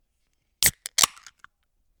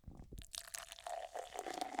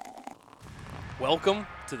Welcome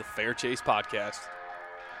to the Fair Chase Podcast.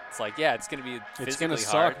 It's like, yeah, it's going to be physically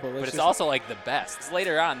suck, hard, but it's also like the best. It's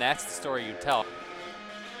later on, that's the story you tell.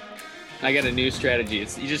 I got a new strategy.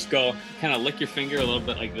 It's you just go kind of lick your finger a little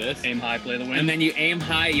bit like this. Aim high, play the wind. And then you aim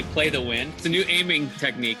high, you play the wind. It's a new aiming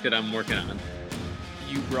technique that I'm working on.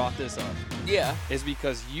 You brought this up. Yeah. Is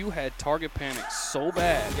because you had target panic so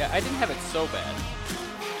bad. Yeah, I didn't have it so bad.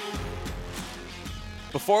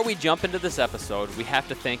 Before we jump into this episode, we have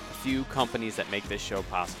to thank a few companies that make this show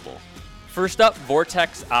possible. First up,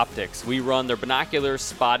 Vortex Optics. We run their binoculars,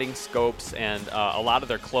 spotting scopes, and a lot of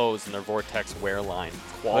their clothes in their Vortex wear line.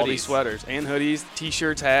 Quality Hoodies. sweaters and hoodies,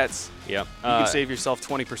 t-shirts, hats. Yep. You can save yourself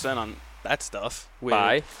 20% on that stuff.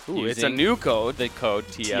 By it's a new code. The code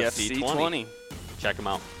TFC20. Check them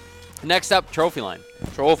out. Next up, Trophy Line.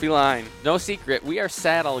 Trophy line. No secret, we are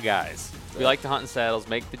saddle guys. We like to hunt in saddles,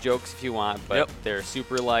 make the jokes if you want, but they're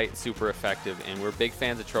super light, super effective, and we're big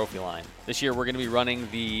fans of Trophy Line. This year we're going to be running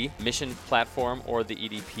the Mission platform or the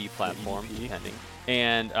EDP platform, depending,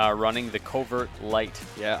 and running the Covert Light.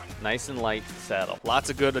 Yeah, nice and light saddle. Lots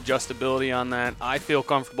of good adjustability on that. I feel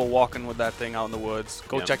comfortable walking with that thing out in the woods.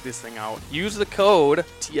 Go check this thing out. Use the code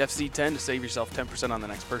TFC10 to save yourself 10% on the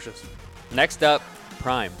next purchase. Next up,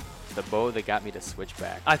 Prime. The bow that got me to switch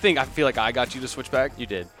back. I feel like I got you to switch back. You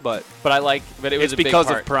did, but it was it's because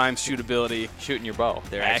of Prime's shootability, shooting your bow.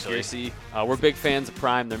 Their accuracy. We're big fans of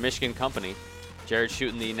Prime. They're Michigan company. Jared's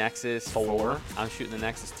shooting the Nexus 4. I'm shooting the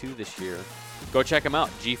Nexus 2 this year. Go check them out.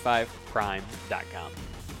 G5prime.com.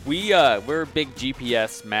 We're big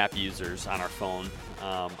GPS map users on our phone.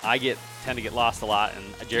 I tend to get lost a lot,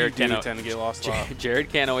 and Jared tend to get lost a lot.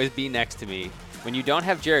 Jared can't always be next to me. When you don't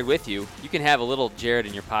have Jared with you, you can have a little Jared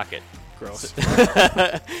in your pocket. Gross.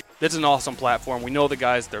 That's an awesome platform. We know the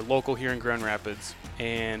guys. They're local here in Grand Rapids.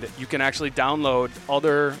 And you can actually download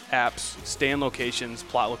other apps, stand locations,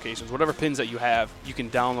 plot locations, whatever pins that you have, you can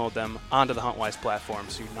download them onto the HuntWise platform.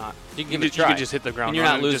 So you can just hit the ground and you're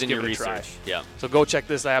running not losing and just your give it a research. try. Yeah. So go check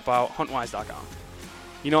this app out, huntwise.com.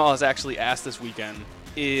 You know, I was actually asked this weekend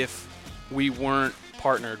if we weren't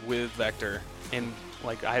partnered with Vector and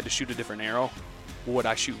like I had to shoot a different arrow, would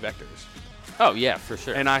I shoot Vectors? Oh, yeah, for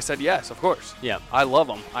sure. And I said, yes, of course. Yeah. I love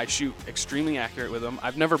them. I shoot extremely accurate with them.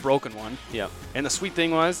 I've never broken one. Yeah. And the sweet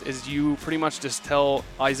thing is you pretty much just tell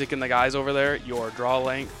Isaac and the guys over there your draw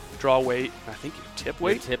length, draw weight, and I think your tip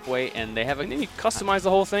weight. Your tip weight, and they have and then you customize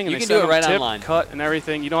the whole thing. And you they can do it right tip, online. Cut, and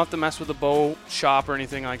everything. You don't have to mess with the bow shop or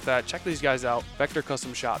anything like that. Check these guys out,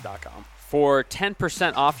 vectorcustomshop.com. For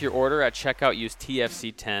 10% off your order at checkout, use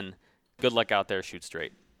TFC10. Good luck out there. Shoot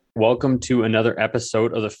straight. Welcome to another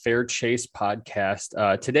episode of the Fair Chase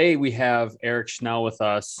Podcast. Today we have Erik Schnelle with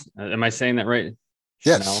us. Am I saying that right?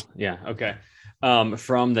 Yes. Schnelle? Yeah. Okay.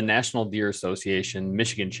 From the National Deer Association,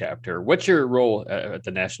 Michigan chapter. What's your role at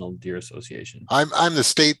the National Deer Association? I'm the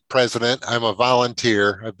state president. I'm a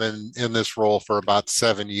volunteer. I've been in this role for about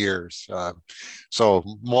 7 years. So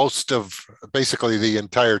most of basically the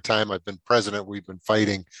entire time I've been president, we've been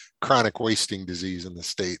fighting chronic wasting disease in the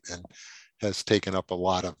state, and has taken up a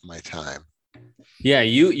lot of my time. Yeah,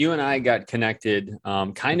 you and I got connected,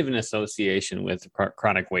 kind of an association with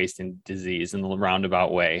chronic wasting disease in the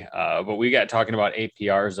roundabout way. But we got talking about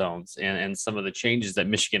APR zones and some of the changes that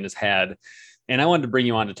Michigan has had. And I wanted to bring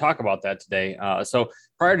you on to talk about that today. So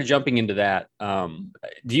prior to jumping into that,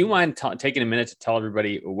 do you mind taking a minute to tell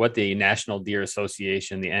everybody what the National Deer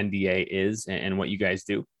Association, the NDA, is and what you guys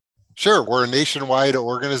do? Sure. We're a nationwide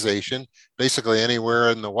organization. Basically anywhere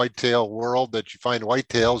in the whitetail world that you find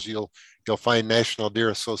whitetails, you'll find National Deer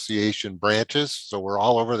Association branches. So we're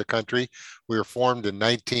all over the country. We were formed in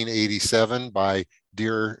 1987 by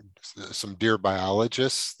some deer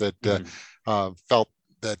biologists that felt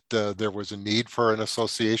that there was a need for an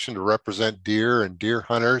association to represent deer and deer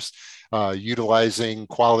hunters, utilizing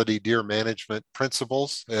quality deer management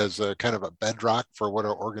principles as a kind of a bedrock for what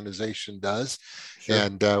our organization does. Sure.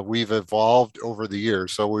 And we've evolved over the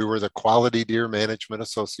years. So we were the Quality Deer Management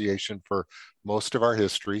Association for most of our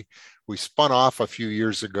history. We spun off a few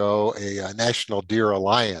years ago a National Deer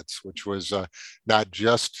Alliance, which was not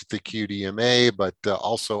just the QDMA, but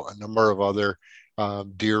also a number of other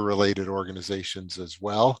deer-related organizations as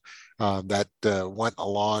well. That went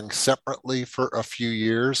along separately for a few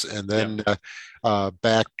years. And then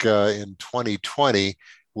back in 2020,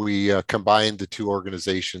 we combined the two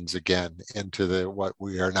organizations again into what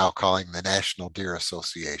we are now calling the National Deer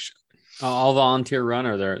Association. All volunteer run,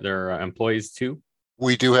 or their employees too?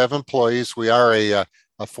 We do have employees. We are a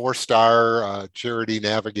a 4-star charity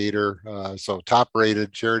navigator, so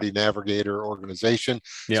top-rated charity navigator organization,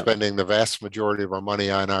 spending the vast majority of our money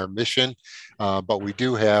on our mission. But we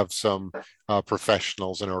do have some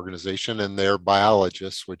professionals in our organization, and they're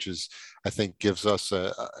biologists, which is, I think, gives us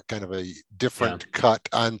a kind of a different cut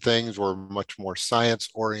on things. We're much more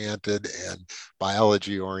science-oriented and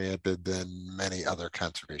biology-oriented than many other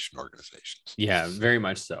conservation organizations. Yeah, very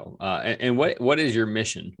much so. And what is your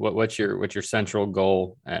mission? What's your central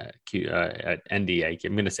goal at NDA?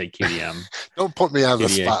 I'm going to say QDM. Don't put me on the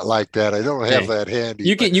spot like that. I don't have that handy.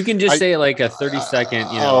 You can just say like a 30-second,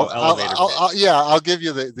 elevator. I'll give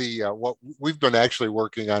you the what we've been actually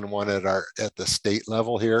working on one at the state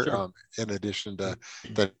level here, in addition to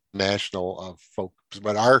the national folks.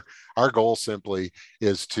 But our goal simply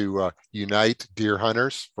is to unite deer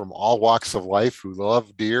hunters from all walks of life who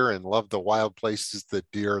love deer and love the wild places that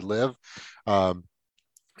deer live.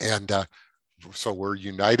 So we're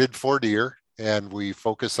united for deer, and we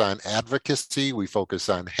focus on advocacy. We focus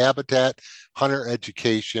on habitat, hunter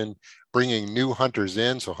education, bringing new hunters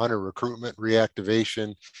in. So hunter recruitment,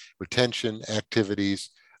 reactivation, retention activities.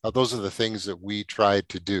 Those are the things that we try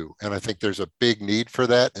to do. And I think there's a big need for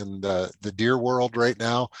that in the deer world right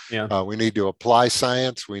now. We need to apply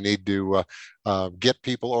science. We need to get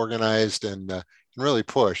people organized and really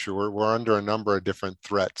push. We're under a number of different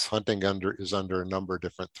threats. Hunting is under a number of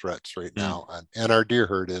different threats right now. And our deer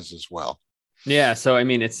herd is as well. Yeah. So, I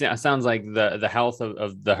mean, it sounds like the health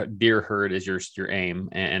of the deer herd is your aim.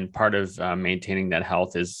 And part of maintaining that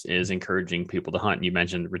health is encouraging people to hunt. You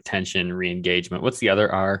mentioned retention, re-engagement. What's the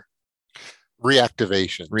other R?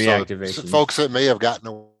 Reactivation. So folks that may have gotten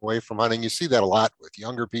away from hunting, you see that a lot with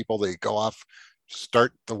younger people. They go off,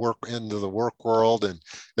 start the work into the work world, and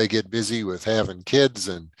they get busy with having kids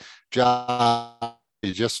and jobs.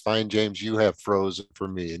 You just find, James, you have frozen for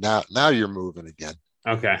me. Now you're moving again.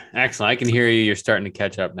 Okay, excellent. I can hear you. You're starting to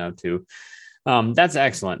catch up now too. That's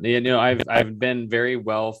excellent. I've been very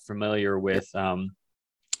well familiar with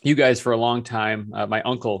you guys for a long time. My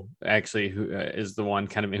uncle actually, who is the one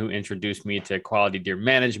kind of who introduced me to quality deer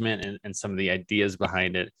management and some of the ideas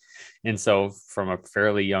behind it. And so from a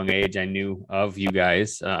fairly young age, I knew of you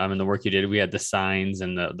guys. In the work you did, we had the signs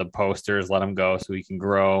and the posters, let them go so we can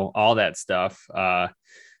grow, all that stuff.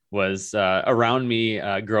 Was around me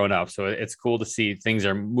growing up. So it's cool to see things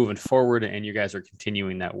are moving forward and you guys are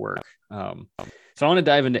continuing that work. So I want to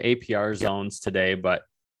dive into APR zones today, but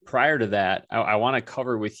prior to that, I want to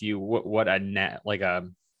cover with you what a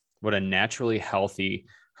naturally healthy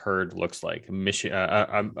herd looks like.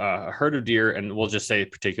 A herd of deer, and we'll just say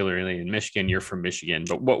particularly in Michigan, you're from Michigan,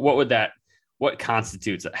 but what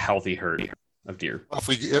constitutes a healthy herd of deer?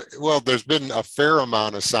 Well, there's been a fair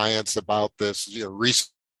amount of science about this, researching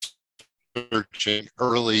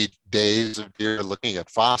early days of deer, looking at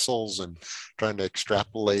fossils and trying to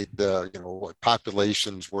extrapolate what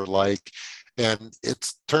populations were like. And it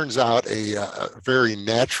turns out a very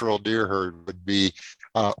natural deer herd would be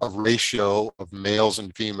a ratio of males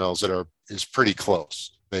and females that is pretty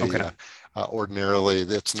close. Ordinarily,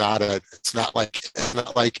 it's not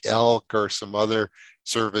like elk or some other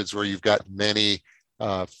cervids where you've got many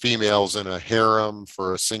females in a harem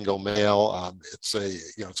for a single male. It's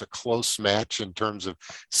a close match in terms of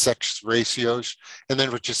sex ratios. And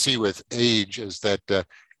then what you see with age is that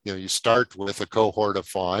you start with a cohort of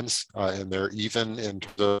fawns, and they're even in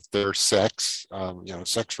terms of their sex.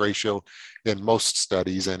 Sex ratio in most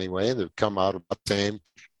studies anyway, they've come out about the same.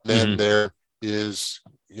 Then there is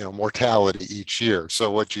mortality each year. So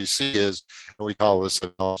what you see is, and we call this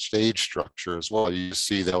a stage structure as well. You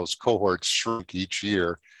see those cohorts shrink each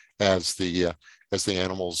year as the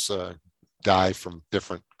animals die from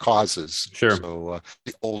different causes. Sure. So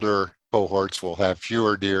the older cohorts will have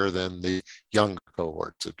fewer deer than the younger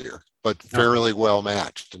cohorts of deer, but fairly well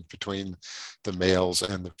matched in between the males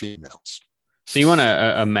and the females. So you want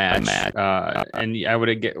a match, and I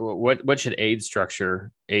would get what should age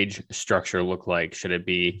structure look like? Should it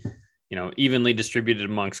be, evenly distributed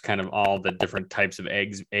amongst kind of all the different types of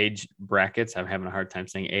age brackets? I'm having a hard time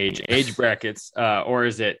saying age brackets, or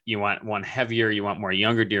is it you want one heavier, you want more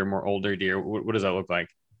younger deer, more older deer? What does that look like?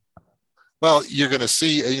 Well, you're going to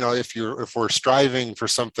see, if we're striving for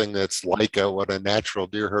something that's like what a natural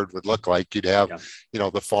deer herd would look like, you'd have,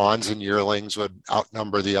 the fawns and yearlings would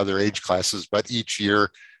outnumber the other age classes, but each year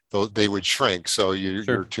they would shrink. So you'd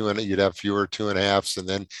have fewer 2.5s, and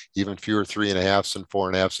then even fewer 3.5s and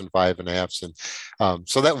 4.5s and 5.5s. And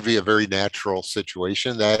so that would be a very natural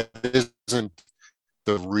situation. That isn't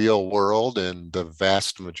the real world in the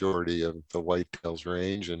vast majority of the whitetails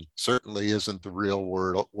range, and certainly isn't the real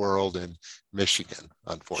world in Michigan,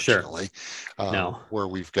 Sure. unfortunately, No. where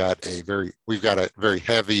we've got a very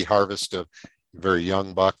heavy harvest of very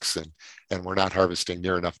young bucks, and we're not harvesting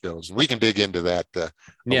near enough does. And we can dig into that a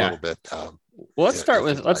little bit. Well, let's start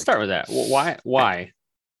with that.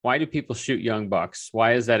 Why do people shoot young bucks?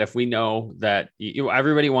 Why is that? If we know that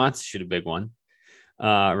everybody wants to shoot a big one,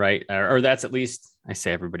 right? Or that's at least, I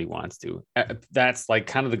say everybody wants to. That's like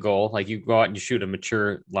kind of the goal. Like you go out and you shoot a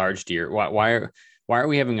mature large deer. Why are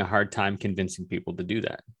we having a hard time convincing people to do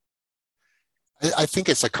that? I think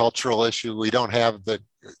it's a cultural issue. We don't have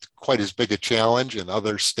quite as big a challenge in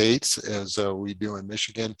other states as we do in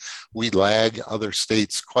Michigan. We lag other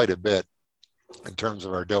states quite a bit in terms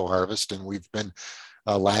of our doe harvest, and we've been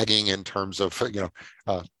lagging in terms of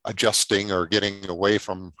adjusting or getting away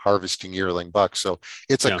from harvesting yearling bucks. So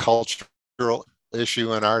it's a cultural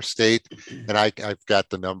issue in our state, and I've got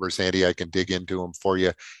the numbers handy. I can dig into them for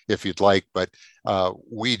you if you'd like, but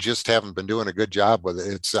we just haven't been doing a good job with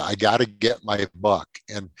it. I got to get my buck,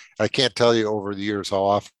 and I can't tell you over the years how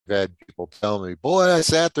often I've had people tell me, boy, I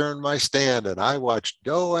sat there in my stand and I watched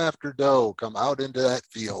doe after doe come out into that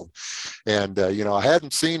field, and I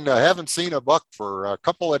haven't seen a buck for a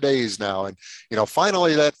couple of days now, and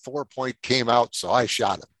finally that 4-point came out, so I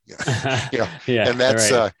shot him. And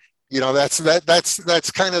that's right.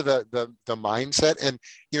 That's kind of the mindset, and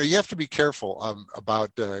you have to be careful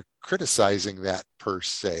about criticizing that per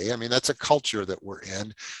se. I mean, that's a culture that we're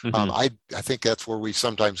in. Mm-hmm. I think that's where we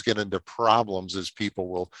sometimes get into problems, is people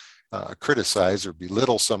will criticize or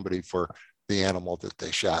belittle somebody for the animal that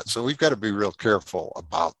they shot. So we've got to be real careful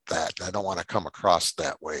about that. I don't want to come across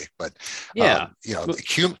that way, but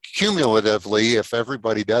cumulatively, if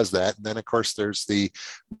everybody does that, then of course there's the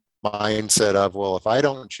mindset of, well, if I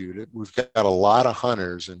don't shoot it, we've got a lot of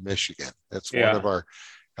hunters in Michigan. That's one of our,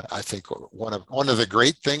 I think one of the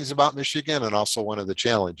great things about Michigan, and also one of the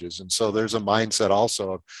challenges. And so there's a mindset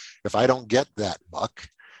also of, if I don't get that buck,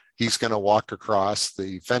 he's going to walk across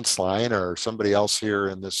the fence line, or somebody else here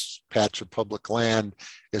in this patch of public land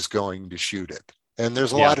is going to shoot it. And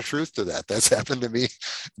there's a lot of truth to that. That's happened to me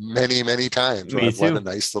many, many times. I've let a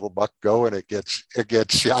nice little buck go and it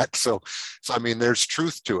gets shot. So I mean, there's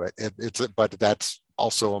truth to it. But that's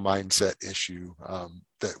also a mindset issue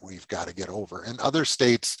that we've got to get over. In other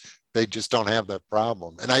states, they just don't have that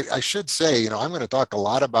problem. And I should say, I'm going to talk a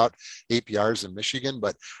lot about APRs in Michigan,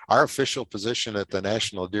 but our official position at the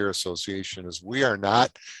National Deer Association is we are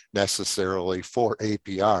not necessarily for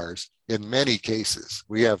APRs in many cases.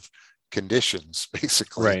 We have conditions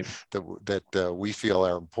basically that we feel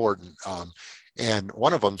are important. And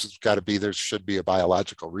one of them's got to be, there should be a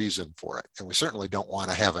biological reason for it. And we certainly don't want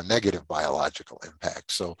to have a negative biological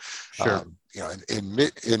impact. So,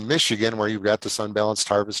 in Michigan, where you've got this unbalanced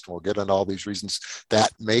harvest, and we'll get into all these reasons,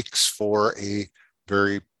 that makes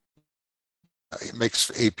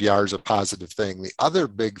APRs a positive thing. The other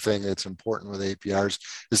big thing that's important with APRs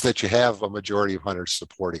is that you have a majority of hunters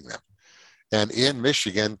supporting them. And in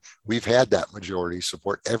Michigan, we've had that majority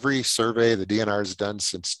support. Every survey the DNR has done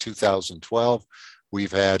since 2012,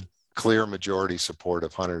 we've had clear majority support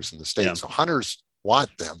of hunters in the state. So hunters want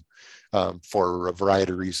them for a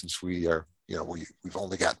variety of reasons. We've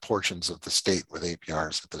only got portions of the state with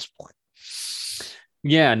APRs at this point.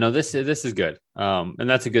 Yeah, no, this is good. And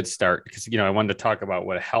that's a good start, because, I wanted to talk about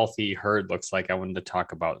what a healthy herd looks like. I wanted to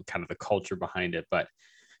talk about kind of the culture behind it, but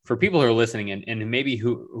for people who are listening and maybe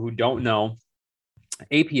who don't know,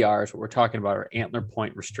 APRs, what we're talking about, are antler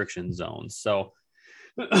point restriction zones. So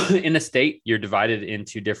in a state, you're divided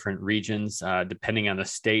into different regions, depending on the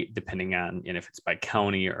state, depending on if it's by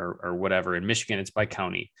county or whatever. In Michigan, it's by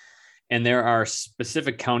county. And there are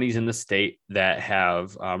specific counties in the state that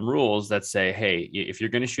have rules that say, hey, if you're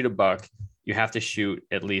going to shoot a buck, you have to shoot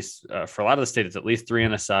at least, for a lot of the state, it's at least 3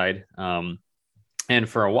 on a side. And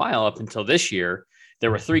for a while, up until this year, there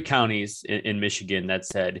were 3 counties in Michigan that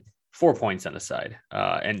said 4 points on the side.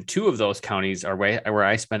 And 2 of those counties are where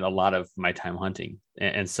I spend a lot of my time hunting.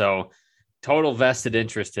 And so total vested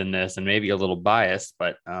interest in this, and maybe a little biased,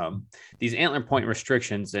 but these antler point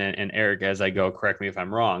restrictions, and Erik, as I go, correct me if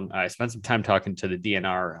I'm wrong, I spent some time talking to the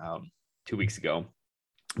DNR 2 weeks ago,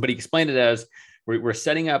 but he explained it as we're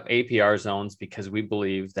setting up APR zones because we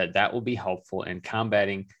believe that will be helpful in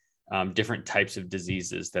combating different types of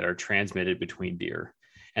diseases that are transmitted between deer.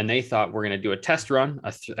 And they thought, we're going to do a test run,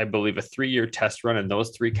 I believe a 3-year test run in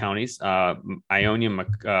those 3 counties, Ionia,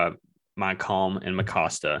 Montcalm, and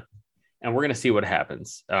Mecosta. And we're going to see what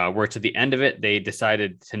happens. Where to the end of it, they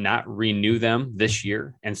decided to not renew them this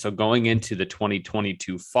year. And so going into the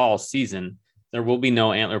 2022 fall season, there will be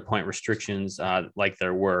no antler point restrictions like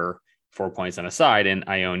there were 4 points on a side in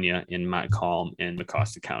Ionia, in Montcalm, and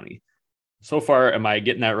Mecosta County. So far, am I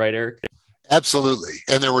getting that right, Eric? Absolutely.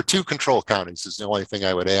 And there were 2 control counties is the only thing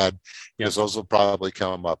I would add, because those will probably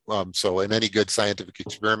come up. So in any good scientific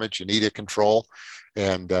experiment, you need a control.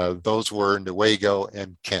 And those were Newaygo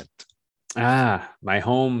and Kent. My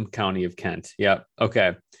home county of Kent. Yep.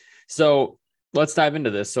 Okay. So let's dive into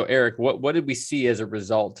this. So Eric, what did we see as a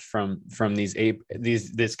result from this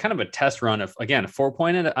kind of a test run of, again, a 4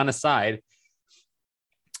 point on a side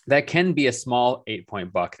that can be a small 8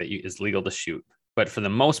 point buck that is legal to shoot. But for the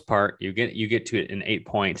most part, you get to an 8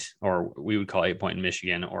 point, or we would call 8 point in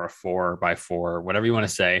Michigan, or a 4x4, whatever you want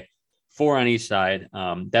to say, 4 on each side.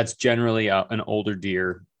 That's generally an older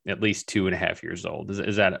deer, at least 2.5 years old.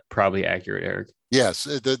 Is that probably accurate, Eric? Yes.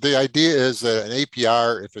 The idea is that an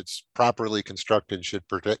APR, if it's properly constructed, should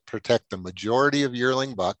protect the majority of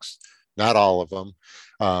yearling bucks, not all of them.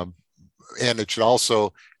 And it should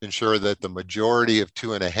also ensure that the majority of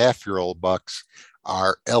 2.5-year-old bucks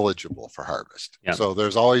are eligible for harvest. Yep. So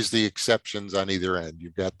there's always the exceptions on either end.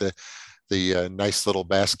 You've got the nice little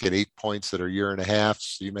basket 8 points that are 1.5 years.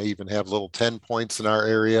 So you may even have little 10 points in our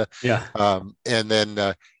area. Yeah. And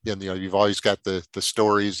then you've always got the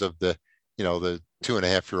stories of the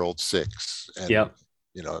 2.5-year-old 6. And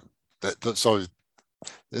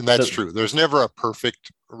and that's true. There's never a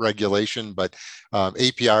perfect regulation, but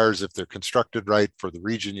APRs, if they're constructed right for the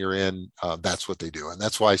region you're in, that's what they do. And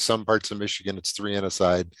that's why some parts of Michigan, it's 3 on a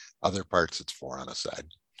side, other parts it's 4 on a side.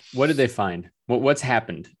 What did they find? What's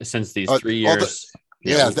happened since these 3 years?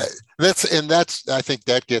 That's I think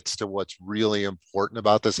that gets to what's really important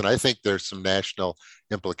about this. And I think there's some national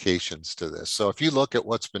implications to this. So if you look at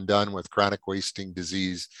what's been done with chronic wasting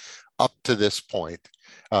disease up to this point,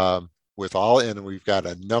 and we've got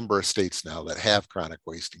a number of states now that have chronic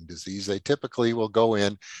wasting disease, they typically will go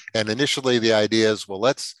in, and initially the idea is, well,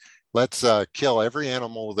 let's kill every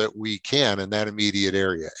animal that we can in that immediate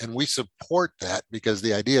area. And we support that, because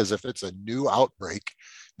the idea is, if it's a new outbreak,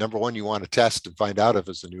 number one, you want to test and find out if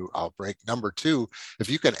it's a new outbreak. Number two, if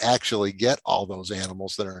you can actually get all those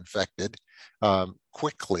animals that are infected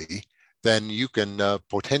quickly, then you can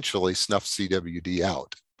potentially snuff CWD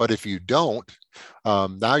out. But if you don't,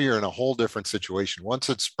 now you're in a whole different situation. Once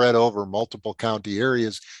it's spread over multiple county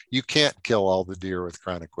areas, you can't kill all the deer with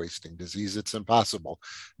chronic wasting disease. It's impossible.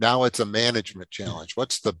 Now it's a management challenge.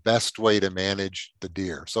 What's the best way to manage the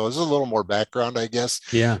deer? So this is a little more background, I guess.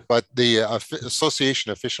 Yeah. But the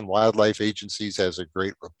Association of Fish and Wildlife Agencies has a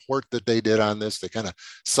great report that they did on this. They kind of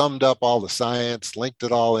summed up all the science, linked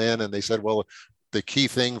it all in, and they said, well, the key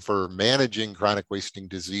thing for managing chronic wasting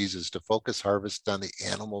disease is to focus harvest on the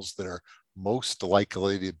animals that are most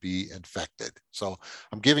likely to be infected. So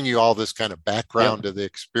I'm giving you all this kind of background to the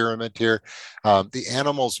experiment here. The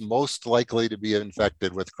animals most likely to be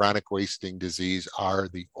infected with chronic wasting disease are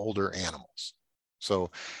the older animals.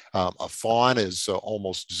 So a fawn is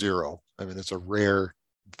almost zero. I mean, it's a rare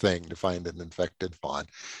thing to find an infected fawn.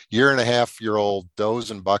 1.5-year-old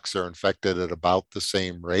does and bucks are infected at about the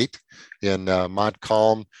same rate. In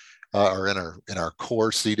Montcalm, or in our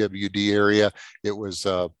core CWD area, it was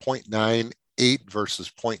 0.98 versus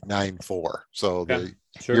 0.94. So the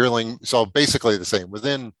yearling, so basically the same.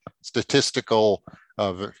 Within statistical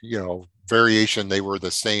variation, they were the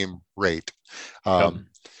same rate.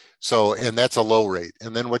 So, and that's a low rate.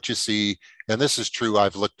 And then what you see, and this is true,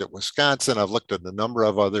 I've looked at Wisconsin, I've looked at a number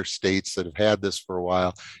of other states that have had this for a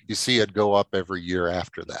while. You see it go up every year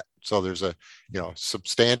after that. So there's a,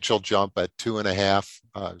 substantial jump at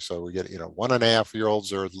 2.5. So we get,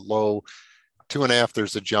 1.5-year-olds are low, 2.5,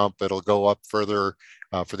 there's a jump. It'll go up further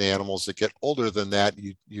for the animals that get older than that.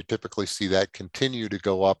 You typically see that continue to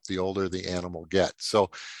go up the older the animal gets.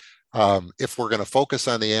 So if we're going to focus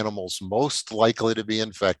on the animals most likely to be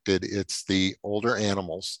infected, it's the older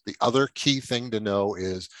animals. The other key thing to know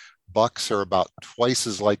is bucks are about twice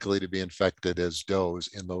as likely to be infected as does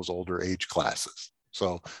in those older age classes.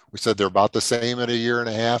 So we said they're about the same at 1.5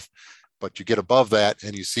 years, but you get above that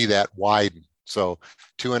and you see that widen. So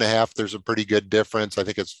 2.5, there's a pretty good difference. I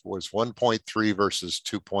think it was 1.3 versus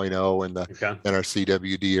 2.0 in our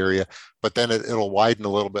CWD area, but then it'll widen a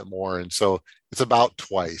little bit more. And so it's about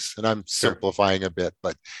twice, and I'm simplifying a bit,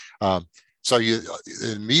 but so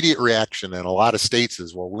the immediate reaction in a lot of states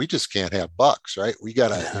is, well, we just can't have bucks, right? We got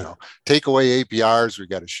to, take away APRs. We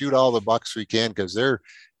got to shoot all the bucks we can, because they're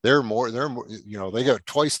more, they got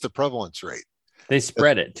twice the prevalence rate. They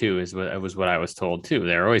spread it too, was what I was told too.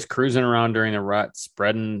 They're always cruising around during the rut,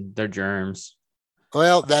 spreading their germs.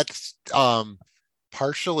 Well, that's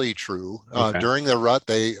partially true. During the rut,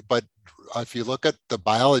 but if you look at the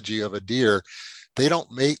biology of a deer, they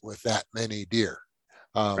don't mate with that many deer.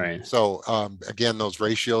 Right. So again, those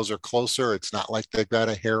ratios are closer. It's not like they've got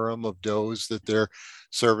a harem of does that they're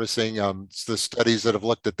servicing. The studies that have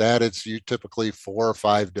looked at that, it's typically 4 or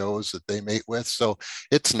 5 does that they mate with. So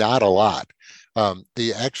it's not a lot.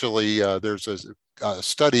 There's a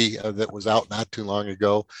study that was out not too long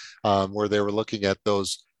ago where they were looking at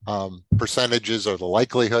those percentages or the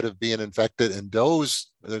likelihood of being infected, and does,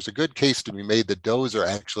 there's a good case to be made that does are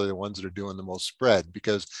actually the ones that are doing the most spread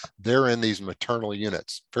because they're in these maternal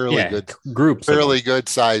units, fairly good groups, fairly good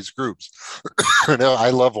sized groups.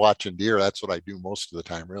 I love watching deer. That's what I do most of the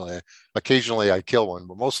time, really. Occasionally I kill one,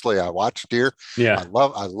 but mostly I watch deer. Yeah.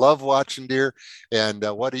 I love watching deer. And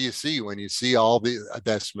what do you see when you see all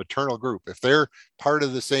that's maternal group? If they're part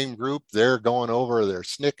of the same group, they're going over, they're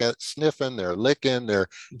sniffing, they're licking, they're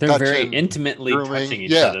touching, very intimately grooming. touching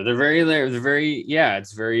each other. They're very,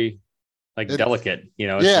 it's very delicate,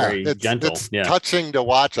 it's very gentle. It's touching to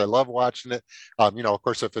watch. I love watching it. Of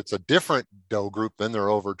course, if it's a different doe group, then they're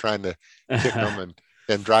over trying to kick them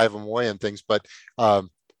and drive them away and things. But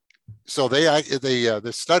so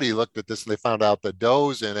the study looked at this and they found out that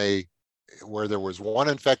does where there was one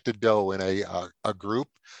infected doe in a group,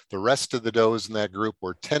 the rest of the does in that group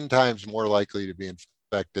were 10 times more likely to be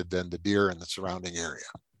infected than the deer in the surrounding area.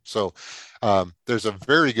 So there's a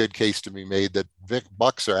very good case to be made that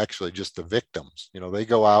bucks are actually just the victims. They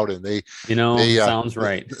go out and they sounds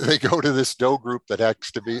right. They go to this doe group that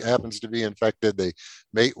happens to be infected. They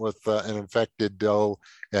mate with an infected doe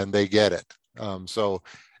and they get it.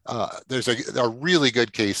 There's a really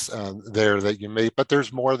good case there that you made, but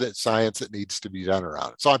there's more science that needs to be done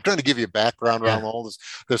around it. So I'm trying to give you a background around all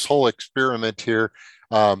this whole experiment here.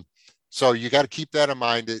 So you got to keep that in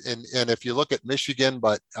mind. And if you look at Michigan,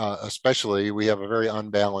 but especially, we have a very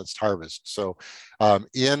unbalanced harvest. So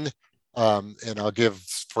and I'll give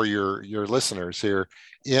for your listeners here,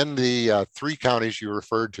 in the 3 counties you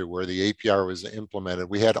referred to where the APR was implemented,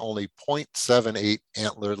 we had only 0.78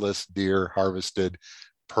 antlerless deer harvested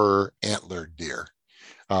per antlered deer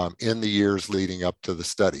in the years leading up to the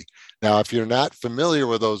study. Now, if you're not familiar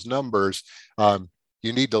with those numbers,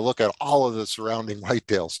 you need to look at all of the surrounding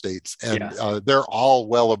whitetail states, and they're all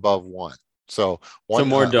well above 1. So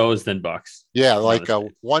more does than bucks. Yeah, like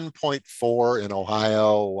 1.4 in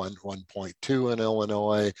Ohio, 1.2 in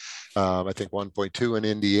Illinois, I think 1.2 in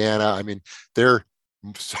Indiana. I mean, they're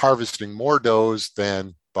harvesting more does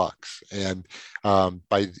than bucks, and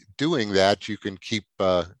by doing that, you can keep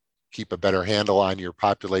a better handle on your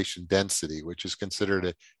population density, which is considered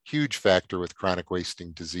a huge factor with chronic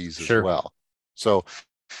wasting disease as well. So,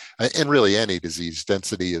 and really any disease,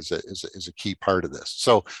 density is a key part of this.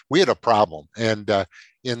 So we had a problem, and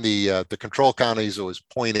in the control counties, it was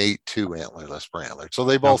 0.82 antlerless per antler. So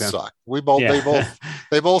they both suck.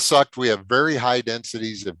 They both sucked. We have very high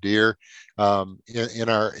densities of deer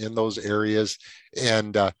in those areas,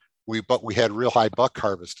 and we had real high buck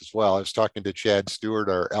harvest as well. I was talking to Chad Stewart,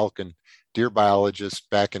 our elk and deer biologist,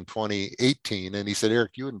 back in 2018, and he said,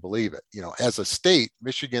 Erik, you wouldn't believe it. As a state,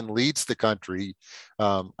 Michigan leads the country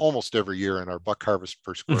almost every year in our buck harvest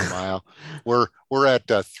per square mile. We're at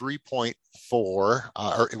 3.4,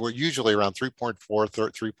 or we're usually around 3.4,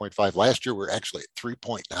 3.5. Last year, we're actually at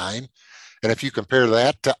 3.9. And if you compare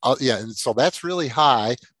that to, and so that's really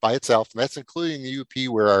high by itself. And that's including the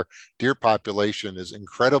UP, where our deer population is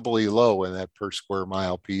incredibly low in that per square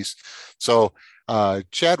mile piece. So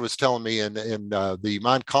Chad was telling me in the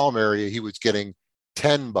Montcalm area, he was getting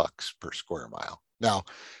 10 bucks per square mile. Now,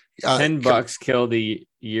 10 bucks killed a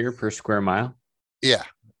year per square mile. Yeah.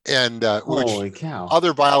 And holy cow,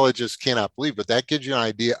 other biologists cannot believe, but that gives you an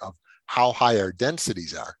idea of how high our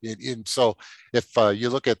densities are. And so if you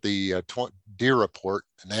look at the deer report,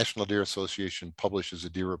 the National Deer Association publishes a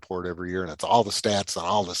deer report every year, and it's all the stats on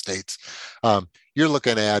all the states. You're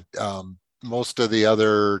looking at most of the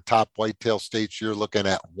other top whitetail states, you're looking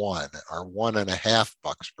at 1 or 1.5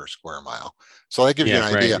 bucks per square mile. So that gives you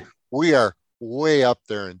an idea. We are way up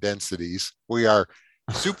there in densities. We are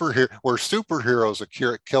we're superheroes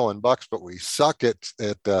at killing bucks, but we suck at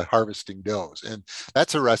harvesting does, and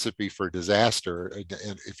that's a recipe for disaster.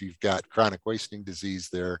 And if you've got chronic wasting disease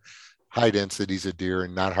there, high densities of deer,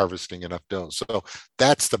 and not harvesting enough does. So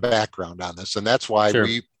that's the background on this, and that's why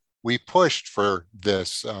we pushed for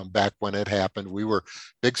this back when it happened. We were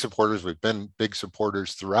big supporters. We've been big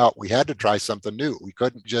supporters throughout. We had to try something new. We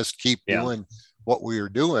couldn't just keep doing what we were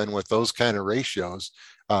doing with those kind of ratios.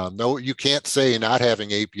 No, you can't say not having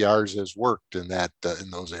APRs has worked in in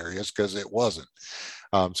those areas, because it wasn't.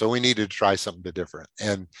 So we needed to try something different.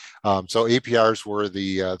 And so APRs were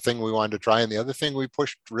the thing we wanted to try. And the other thing we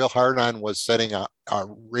pushed real hard on was setting a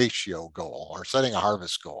ratio goal, or setting a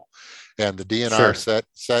harvest goal. And the DNR set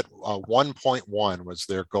 1.1 was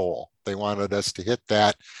their goal. They wanted us to hit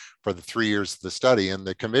that for the 3 years of the study. And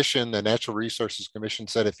the commission, the Natural Resources Commission,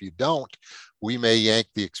 said, if you don't, we may yank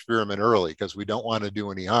the experiment early, because we don't want to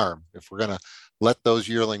do any harm. If we're going to let those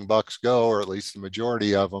yearling bucks go, or at least the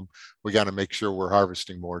majority of them, we got to make sure we're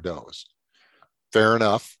harvesting more does. Fair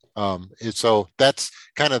enough. So that's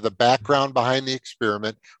kind of the background behind the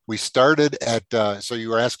experiment. We started at, so you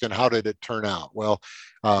were asking, how did it turn out? Well,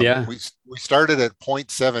 we started at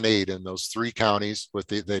 0.78 in those 3 counties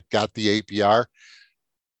that got the APR.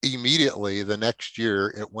 Immediately the next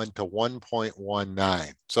year, it went to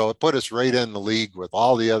 1.19. So it put us right in the league with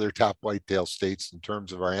all the other top whitetail states in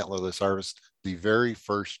terms of our antlerless harvest the very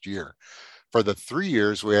first year. For the 3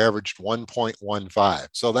 years, we averaged 1.15.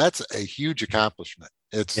 So that's a huge accomplishment.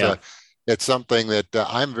 It's something that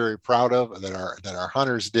I'm very proud of, that our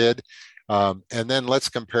hunters did. And then let's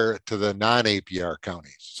compare it to the non-APR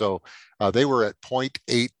counties. So they were at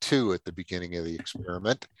 0.82 at the beginning of the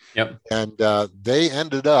experiment. Yep. And they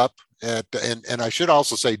ended up at, and I should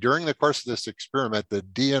also say, during the course of this experiment, the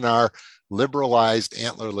DNR liberalized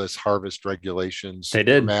antlerless harvest regulations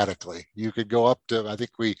dramatically. You could go up to, I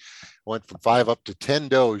think we went from 5 up to 10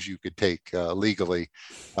 does you could take legally.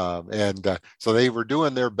 So they were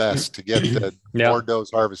doing their best to get more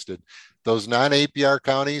does harvested. Those non-APR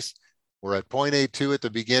counties were at 0.82 at the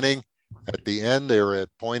beginning. At the end, they were at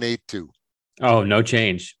 0.82. Oh, no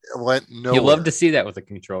change. It went nowhere. You love to see that with a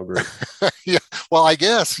control group. Yeah. Well, I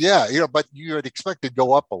guess, yeah. But you would expect to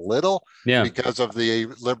go up a little, because of the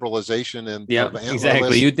liberalization and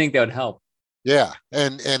exactly. You'd think that would help. Yeah,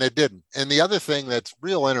 and it didn't. And the other thing that's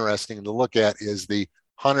real interesting to look at is the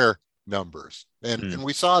hunter numbers. And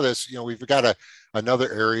we saw this, we've got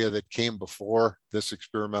another area that came before this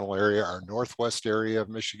experimental area, our northwest area of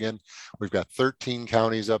Michigan. We've got 13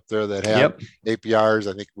 counties up there that have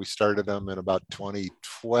APRs. I think we started them in about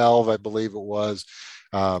 2012, I believe it was.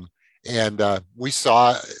 We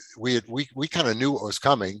saw, we kind of knew what was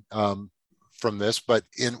coming from this, but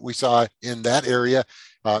we saw in that area,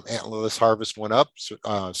 antlerless harvest went up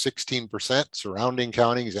 16%. Surrounding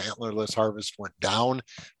counties, antlerless harvest went down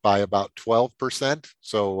by about 12%.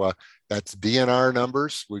 So that's DNR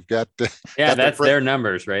numbers. We've got that's their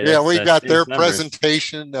numbers, right? Yeah, we got their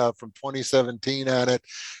presentation from 2017 on it.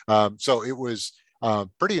 So it was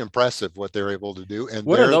pretty impressive what they're able to do. And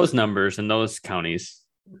what are those numbers in those counties?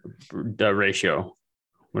 The ratio.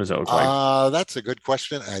 What does that look like? That's a good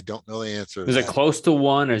question. I don't know the answer. Is it close to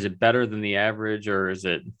 1? Or is it better than the average, or is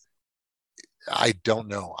it? I don't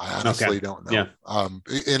know. I honestly don't know. Yeah.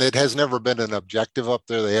 And it has never been an objective up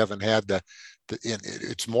there. They haven't had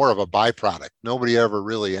it's more of a byproduct. Nobody ever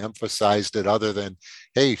really emphasized it, other than,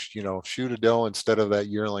 hey, shoot a doe instead of that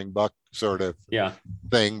yearling buck sort of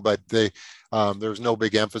thing. But there's no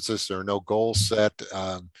big emphasis or no goal set.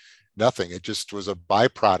 Nothing. It just was a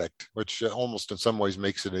byproduct, which almost in some ways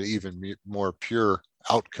makes it an even more pure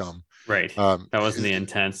outcome. Right. That wasn't the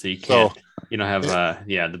intent. So you can't, you don't have,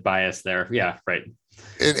 the bias there. Yeah. Right.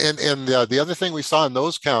 And the other thing we saw in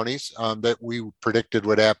those counties that we predicted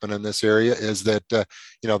would happen in this area is that,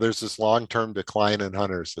 there's this long-term decline in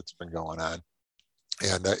hunters that's been going on.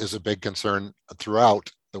 And that is a big concern throughout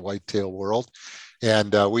the whitetail world.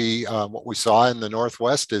 And what we saw in the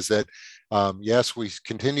Northwest is that, yes, we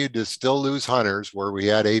continued to still lose hunters where we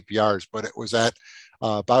had APRs, but it was at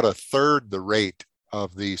about a third the rate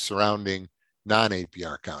of the surrounding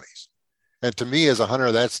non-APR counties. And to me, as a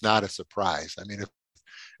hunter, that's not a surprise. I mean,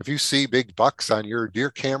 if you see big bucks on your deer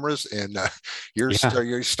cameras and you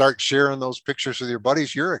start sharing those pictures with your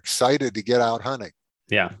buddies, you're excited to get out hunting.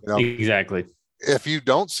 Yeah, exactly. If you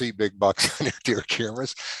don't see big bucks on your deer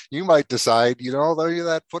cameras, you might decide, though you're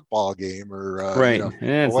that football game or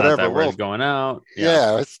it's whatever. Not that we're going out.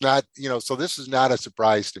 Yeah, it's not. So this is not a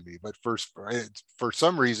surprise to me. But for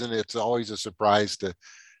some reason, it's always a surprise to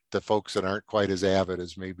folks that aren't quite as avid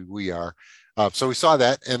as maybe we are. So we saw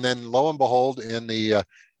that, and then lo and behold, in the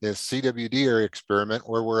CWD area experiment,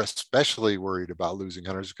 where we're especially worried about losing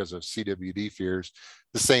hunters because of CWD fears,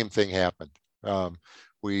 the same thing happened.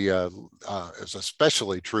 It was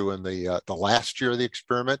especially true in the last year of the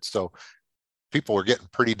experiment. So people were getting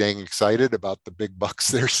pretty dang excited about the big bucks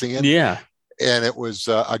they're seeing. Yeah. And it was,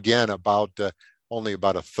 again, only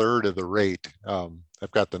about a third of the rate.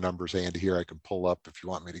 I've got the numbers handy here. I can pull up if you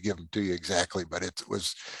want me to give them to you exactly, but it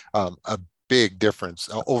was a big difference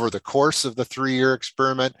over the course of the 3-year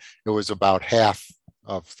experiment. It was about half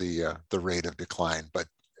of the rate of decline, but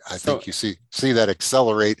I think you see that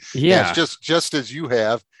accelerate. Yeah, it's just as you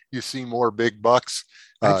have. You see more big bucks.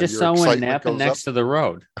 I just saw one napping next to the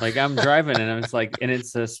road. Like I'm driving and it's like, and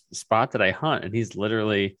it's a spot that I hunt, and he's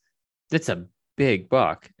literally, it's a big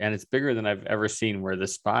buck, and it's bigger than I've ever seen where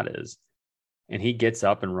this spot is. And he gets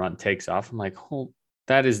up and takes off. I'm like, oh,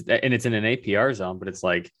 that is, and it's in an APR zone, but it's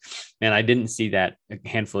like, man, I didn't see that a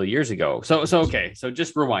handful of years ago. So okay. So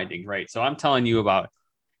just rewinding, right? So I'm telling you about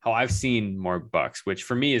how I've seen more bucks, which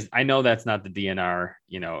for me is, I know that's not the DNR,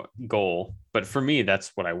 goal, but for me,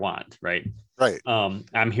 that's what I want. Right. Right.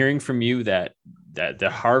 I'm hearing from you that the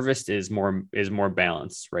harvest is more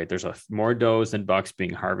balanced, right? There's more does than bucks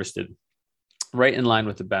being harvested, right in line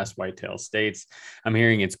with the best whitetail states. I'm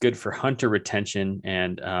hearing it's good for hunter retention,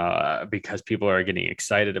 and because people are getting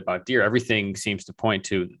excited about deer, everything seems to point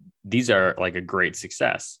to these are like a great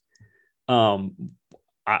success.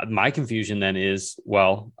 My confusion then is,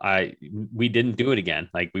 we didn't do it again.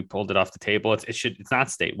 Like we pulled it off the table. It's not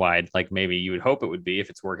statewide. Like maybe you would hope it would be if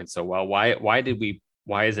it's working so well. Why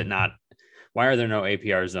is it not? Why are there no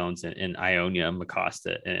APR zones in Ionia,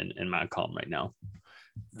 Mecosta, and Montcalm right now?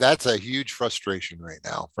 That's a huge frustration right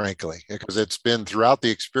now, frankly, because it's been throughout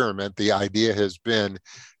the experiment. The idea has been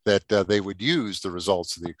that they would use the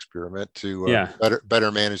results of the experiment to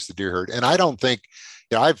better manage the deer herd. And I don't think,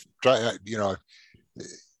 I've tried,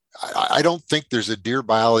 I don't think there's a deer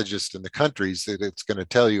biologist in the countries that it's going to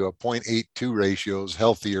tell you a 0.82 ratio is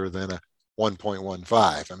healthier than a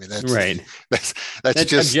 1.15. I mean, that's right. That's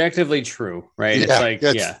just objectively true, right?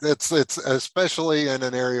 Yeah, it's especially in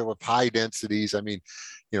an area with high densities. I mean,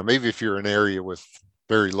 maybe if you're in an area with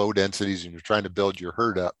very low densities and you're trying to build your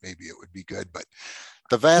herd up, maybe it would be good. But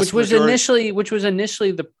the vast which was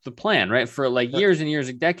initially the plan, right? For like years and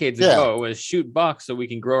years, decades ago, it was shoot bucks so we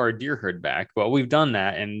can grow our deer herd back. Well, we've done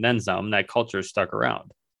that, and then some. That culture stuck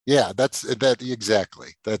around. Yeah, that's exactly.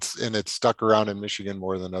 And it's stuck around in Michigan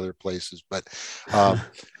more than other places. But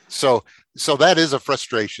so that is a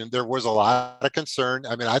frustration. There was a lot of concern.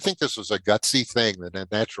 I mean, I think this was a gutsy thing that the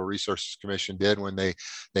Natural Resources Commission did when they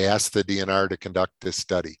asked the DNR to conduct this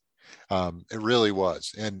study. It really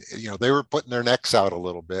was. And, they were putting their necks out a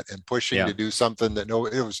little bit and pushing to do something that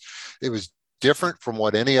it was different from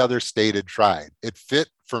what any other state had tried. It fit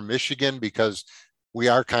for Michigan because we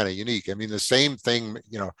are kind of unique. I mean, the same thing,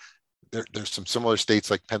 there's some similar states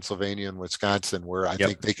like Pennsylvania and Wisconsin where I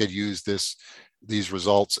think they could use these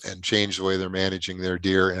results and change the way they're managing their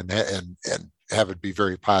deer and have it be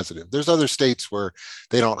very positive. There's other states where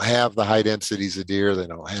they don't have the high densities of deer. They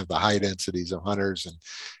don't have the high densities of hunters, and,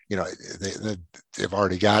 they've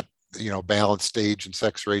already got, balanced age and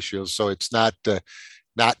sex ratios. So it's not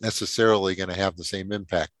necessarily going to have the same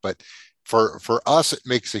impact, but for us, it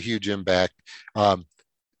makes a huge impact.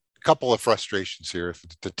 Couple of frustrations here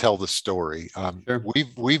to tell the story. Sure.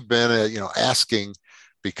 We've been, asking,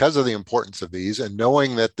 because of the importance of these and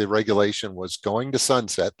knowing that the regulation was going to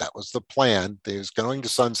sunset. That was the plan. It was going to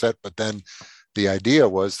sunset, but then the idea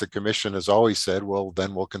was the commission has always said, well,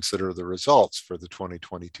 then we'll consider the results for the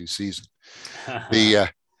 2022 season. The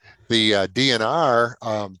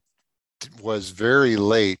DNR was very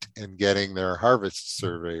late in getting their harvest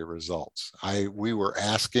survey results. We were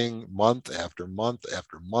asking month after month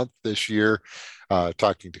after month this year,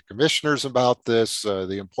 talking to commissioners about this,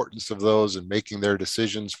 the importance of those and making their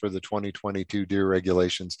decisions for the 2022 deer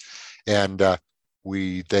regulations. And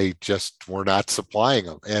they just were not supplying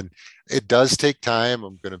them. And it does take time.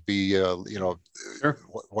 I'm going to be, Sure.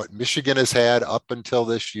 What Michigan has had up until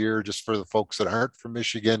this year, just for the folks that aren't from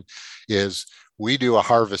Michigan, is we do a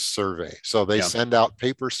harvest survey. So they send out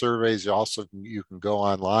paper surveys. You can go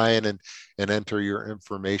online and enter your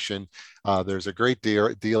information. There's a great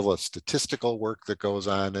deal of statistical work that goes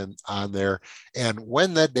on there. And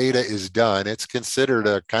when that data is done, it's considered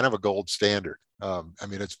a kind of a gold standard.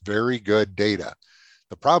 It's very good data.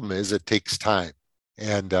 The problem is it takes time.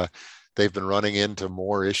 And they've been running into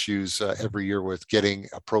more issues every year with getting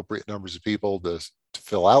appropriate numbers of people to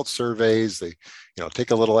fill out surveys. They,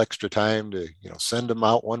 take a little extra time to, send them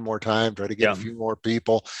out one more time, try to get a few more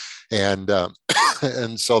people. And,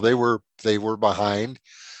 and so they were behind.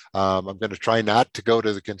 I'm going to try not to go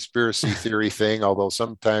to the conspiracy theory thing, although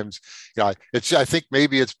sometimes, I think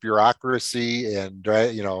maybe it's bureaucracy and,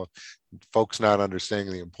 folks not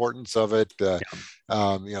understanding the importance of it.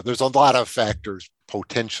 There's a lot of factors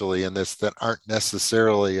potentially in this that aren't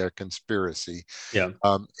necessarily a conspiracy.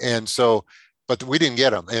 But we didn't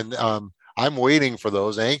get them. And I'm waiting for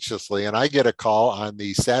those anxiously. And I get a call on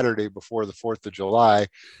the Saturday before the 4th of July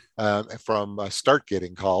start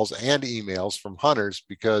getting calls and emails from hunters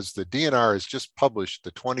because the DNR has just published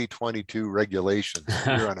the 2022 regulations,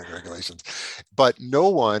 deer hunting regulations, but no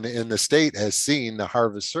one in the state has seen the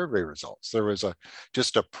harvest survey results. There was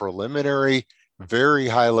just a preliminary, very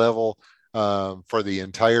high level for the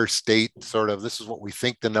entire state, sort of, this is what we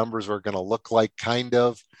think the numbers are going to look like, kind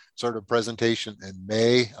of sort of presentation in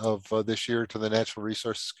May of this year to the Natural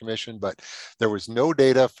Resources Commission, but there was no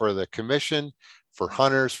data for the commission, for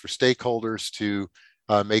hunters, for stakeholders to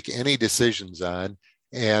make any decisions on,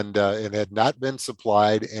 and it had not been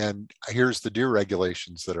supplied. And here's the deer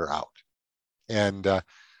regulations that are out. And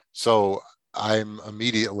so I'm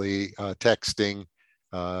immediately texting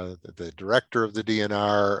the director of the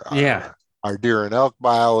DNR, our deer and elk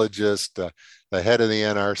biologist, the head of the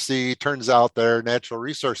NRC. Turns out their Natural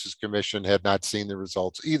Resources Commission had not seen the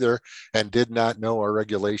results either and did not know our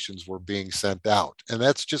regulations were being sent out. And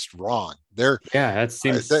that's just wrong. That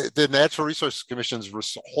seems the Natural Resources Commission's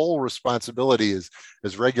whole responsibility is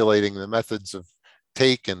regulating the methods of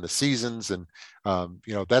take and the seasons, and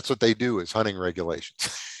that's what they do, is hunting regulations.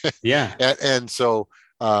 and so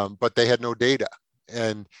but they had no data,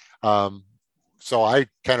 and so I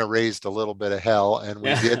kind of raised a little bit of hell, and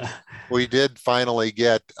we did finally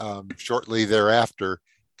get shortly thereafter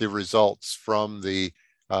the results from the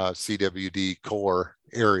CWD core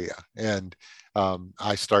area, and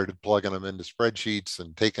I started plugging them into spreadsheets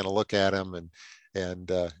and taking a look at them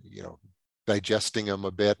and digesting them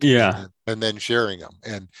a bit, and then sharing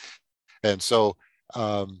them, and so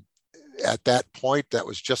at that point, that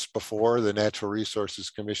was just before the Natural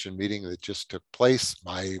Resources Commission meeting that just took place.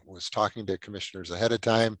 I was talking to commissioners ahead of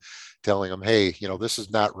time, telling them, hey, this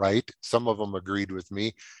is not right. Some of them agreed with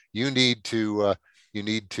me. You need to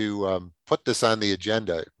put this on the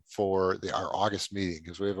agenda for our August meeting,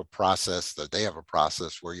 because we have a process that they have a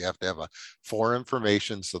process where you have to have for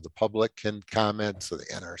information so the public can comment, so the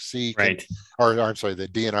NRC can, the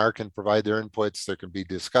DNR can provide their inputs, there can be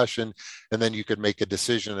discussion, and then you could make a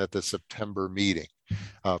decision at the September meeting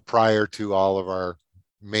prior to all of our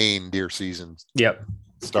main deer seasons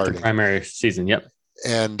starting. The primary season,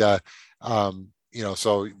 And,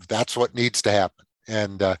 so that's what needs to happen.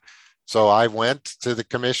 And so I went to the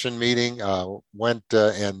commission meeting,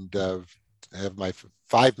 and have my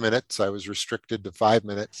 5 minutes. I was restricted to 5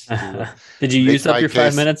 minutes. Did you use up your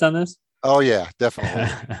 5 minutes on this? Oh yeah,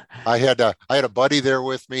 definitely. I had a buddy there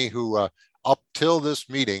with me who, up till this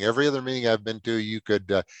meeting, every other meeting I've been to, you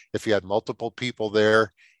could, if you had multiple people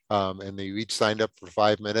there, and they each signed up for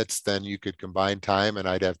 5 minutes, then you could combine time, and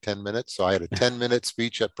I'd have 10 minutes. So I had a 10-minute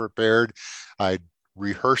speech I prepared. I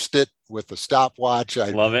rehearsed it with a stopwatch.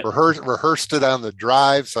 I rehearsed it on the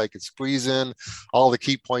drive so I could squeeze in all the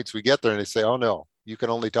key points we get there. And they say, oh no, you can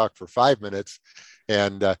only talk for 5 minutes.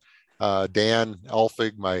 And Dan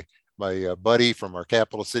Alfig, my buddy from our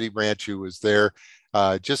Capital City branch, who was there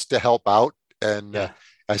just to help out. And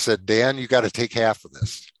I said, Dan, you got to take half of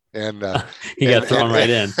this. And he got thrown right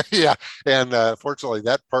in. Yeah. And fortunately,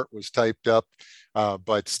 that part was typed up.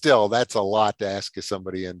 But still, that's a lot to ask of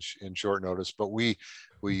somebody in short notice. But we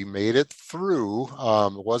made it through.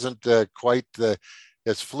 It wasn't quite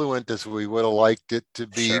as fluent as we would have liked it to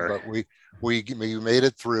be, but we made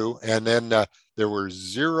it through. And then there were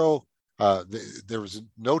there was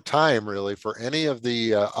no time really for any of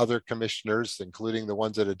the other commissioners, including the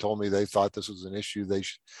ones that had told me they thought this was an issue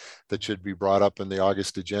that should be brought up in the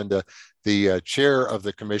August agenda. The chair of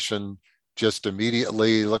the commission just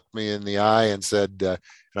immediately looked me in the eye and said, and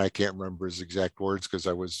I can't remember his exact words because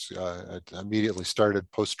I immediately started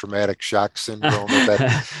post-traumatic shock syndrome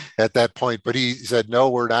at that point. But he said, no,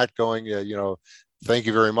 we're not going, thank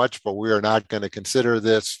you very much, but we are not going to consider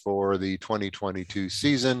this for the 2022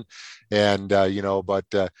 season. And,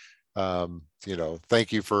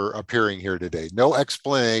 thank you for appearing here today. No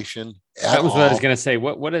explanation at That was all. what I was going to say.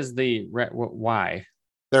 What is why?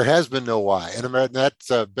 There has been no why. And that's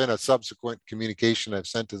been a subsequent communication I've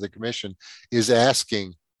sent to the commission, is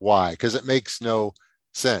asking why, because it makes no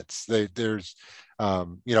sense. There's a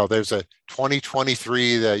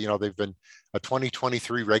 2023 they've been a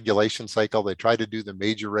 2023 regulation cycle. They try to do the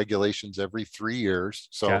major regulations every 3 years.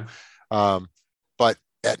 So, but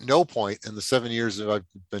at no point in the 7 years that I've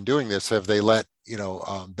been doing this have they let,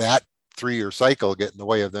 that 3-year cycle get in the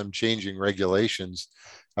way of them changing regulations.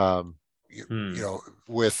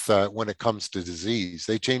 With when it comes to disease,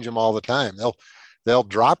 they change them all the time. They'll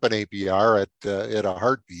drop an APR at a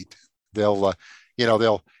heartbeat. The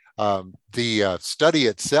study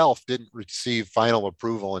itself didn't receive final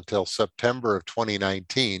approval until September of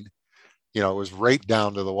 2019. it was right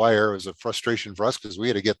down to the wire. It was a frustration for us because we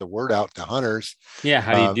had to get the word out to hunters. Yeah.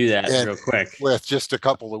 How do you do that and real quick? with just a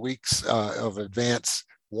couple of weeks of advance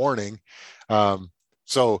warning.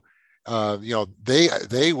 So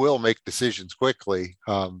they will make decisions quickly,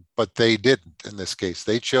 but they didn't in this case.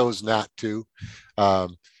 They chose not to.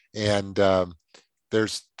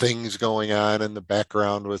 There's things going on in the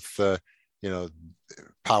background with,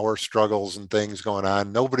 power struggles and things going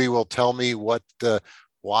on. Nobody will tell me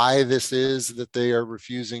why this is that they are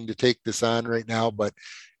refusing to take this on right now, but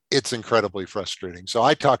it's incredibly frustrating. So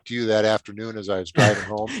I talked to you that afternoon as I was driving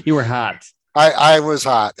home. You were hot. I was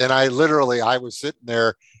hot, and I was sitting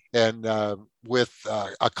there and with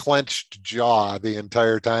a clenched jaw the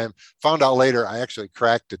entire time. Found out later I actually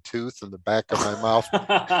cracked a tooth in the back of my mouth.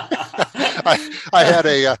 I've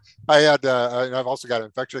also got an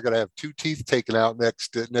infection. I'm going to have 2 teeth taken out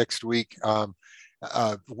next week.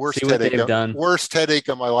 Worst headache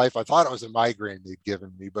of my life. I thought it was a migraine they'd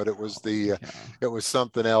given me, but it was it was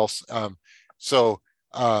something else.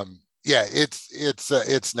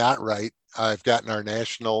 It's not right. I've gotten our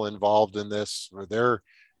national involved in this. They're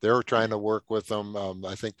trying to work with them.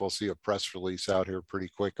 I think we'll see a press release out here pretty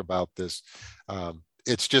quick about this.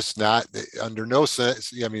 It's just not, under no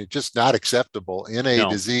sense. I mean, it's just not acceptable in a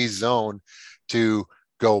disease zone to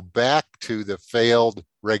go back to the failed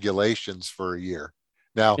regulations for a year.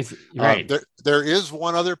 Now, there is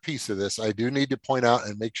one other piece of this I do need to point out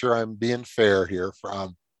and make sure I'm being fair here.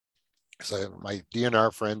 So my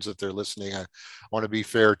DNR friends, if they're listening, I want to be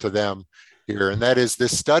fair to them here, and that is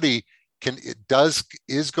this study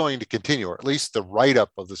is going to continue, or at least the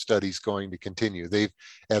write-up of the study is going to continue.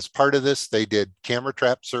 As part of this, they did camera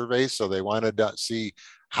trap surveys, so they wanted to see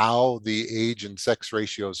how the age and sex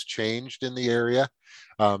ratios changed in the area.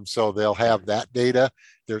 So they'll have that data.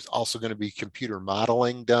 There's also going to be computer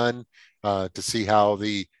modeling done to see how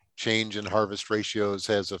the change in harvest ratios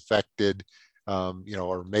has affected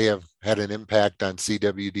or may have had an impact on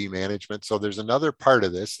CWD management. So there's another part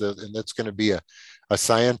of this, and that's going to be a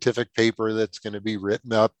scientific paper that's going to be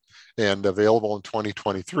written up and available in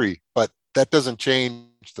 2023. But that doesn't change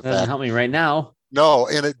the fact. Doesn't help me right now. No,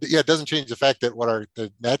 and it doesn't change the fact that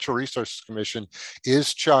the Natural Resources Commission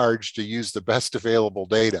is charged to use the best available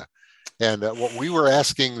data. And what we were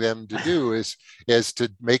asking them to do is to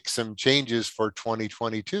make some changes for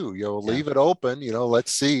 2022. Leave it open.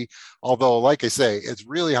 Let's see. Although, like I say, it's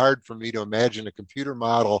really hard for me to imagine a computer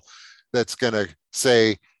model that's going to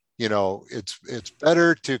say, it's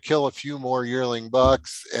better to kill a few more yearling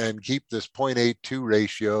bucks and keep this 0.82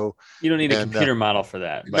 ratio. You don't need a computer model for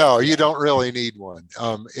that. No, you don't really need one.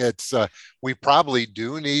 We probably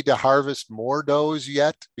do need to harvest more does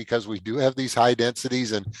yet because we do have these high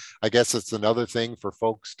densities. And I guess it's another thing for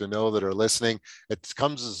folks to know that are listening. It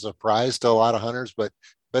comes as a surprise to a lot of hunters, but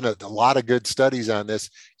been a lot of good studies on this.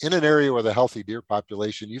 In an area with a healthy deer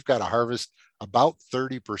population, you've got to harvest about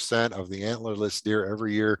 30% of the antlerless deer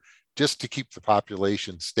every year just to keep the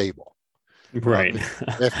population stable. Right.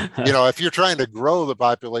 If you're trying to grow the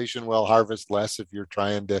population, well, harvest less. If you're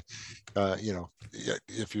trying to,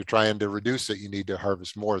 if you're trying to reduce it, you need to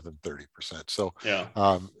harvest more than 30%. So,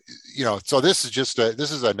 so this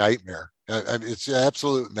is a nightmare. It's an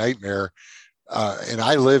absolute nightmare. And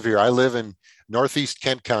I live here. I live in Northeast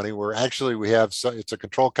Kent County, where actually it's a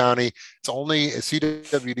control county. It's only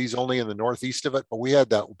CWD is only in the northeast of it, but we had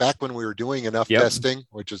that back when we were doing enough testing,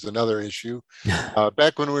 which is another issue.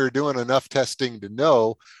 Back when we were doing enough testing to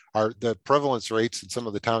know the prevalence rates in some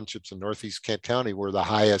of the townships in Northeast Kent County were the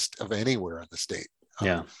highest of anywhere in the state.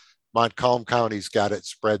 Montcalm County's got it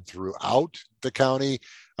spread throughout the county,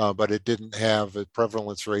 but it didn't have the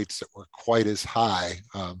prevalence rates that were quite as high.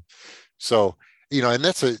 And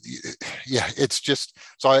that's it's just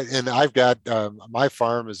so. I've got my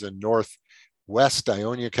farm is in northwest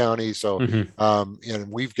Ionia County, so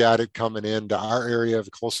and we've got it coming into our area.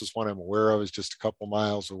 The closest one I'm aware of is just a couple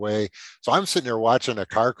miles away. So I'm sitting there watching a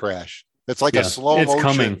car crash. It's like a slow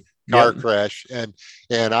motion car crash, and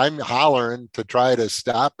I'm hollering to try to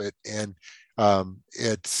stop it, and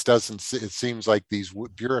it seems like these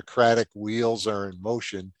bureaucratic wheels are in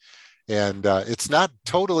motion. And it's not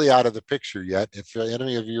totally out of the picture yet. If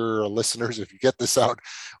any of your listeners, if you get this out,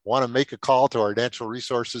 want to make a call to our Natural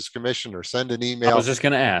Resources Commission or send an email. I was just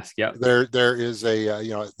going to ask. Yeah. There is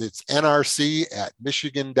it's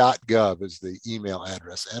nrc@michigan.gov is the email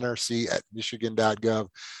address, nrc@michigan.gov.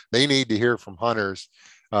 They need to hear from hunters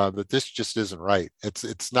that this just isn't right.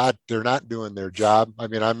 It's not, they're not doing their job. I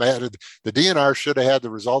mean, the DNR should have had the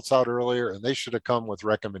results out earlier, and they should have come with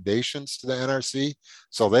recommendations to the NRC.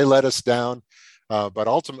 So they let us down. But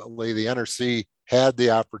ultimately the NRC had the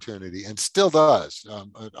opportunity and still does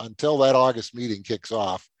until that August meeting kicks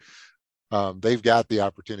off. They've got the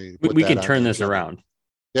opportunity to put we that can on turn the this agenda. around.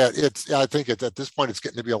 Yeah, I think at this point it's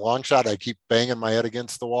getting to be a long shot. I keep banging my head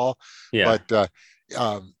against the wall, but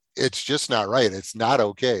it's just not right. It's not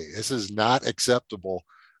okay. This is not acceptable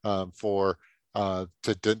for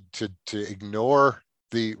to ignore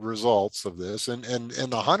the results of this, and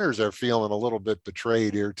the hunters are feeling a little bit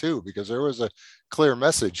betrayed here too, because there was a clear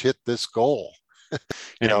message: hit this goal.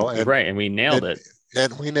 And we nailed it.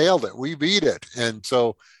 And we nailed it. We beat it. And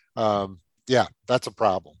so, that's a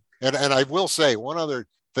problem. And I will say one other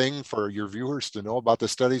thing for your viewers to know about the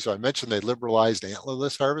study. So I mentioned they liberalized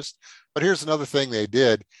antlerless harvest, but here's another thing they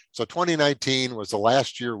did. So 2019 was the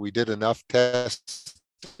last year we did enough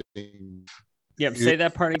testing. Yep. Say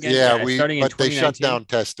that part again. Yeah, starting in 2019. They shut down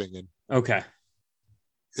testing. And okay.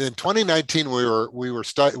 In 2019, we were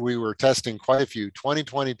testing quite a few.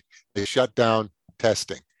 2020, they shut down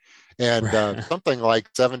testing. And something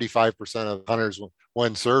like 75% of hunters,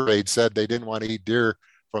 when surveyed, said they didn't want to eat deer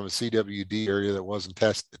from a CWD area that wasn't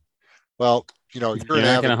tested. Well, you're an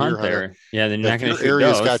avid deer hunter. Yeah, then you're not going to shoot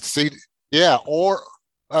area's does. got seed. Yeah, or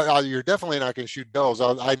you're definitely not going to shoot does.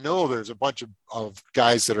 I know there's a bunch of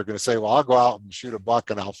guys that are going to say, "Well, I'll go out and shoot a buck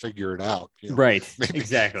and I'll figure it out." Right. Maybe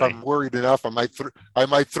exactly. If I'm worried enough, I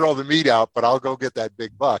might throw the meat out, but I'll go get that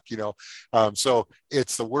big buck. So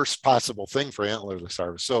it's the worst possible thing for antlerless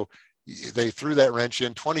harvest. So they threw that wrench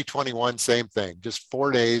in. 2021, same thing, just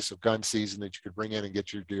 4 days of gun season that you could bring in and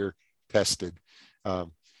get your deer tested.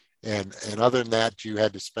 And other than that, you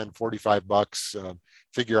had to spend $45,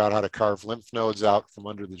 figure out how to carve lymph nodes out from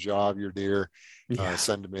under the jaw of your deer,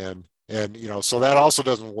 send them in. And, so that also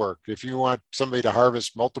doesn't work. If you want somebody to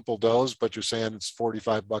harvest multiple does, but you're saying it's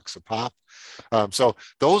 $45 a pop. So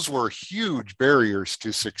those were huge barriers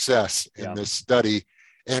to success in this study.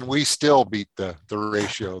 And we still beat the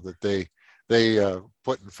ratio that they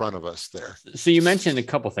put in front of us there. So you mentioned a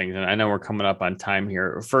couple things, and I know we're coming up on time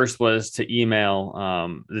here. First was to email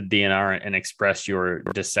the DNR and express your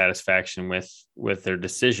dissatisfaction with their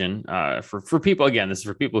decision. For people, again, this is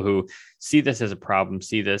for people who see this as a problem,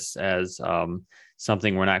 see this as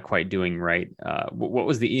something we're not quite doing right. What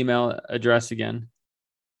was the email address again?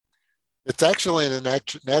 It's actually in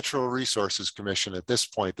the Natural Resources Commission at this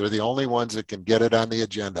point. They're the only ones that can get it on the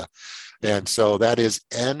agenda. And so that is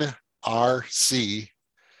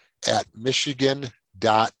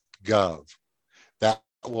nrc@michigan.gov. That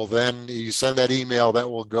will then, you send that email, that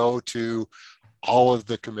will go to all of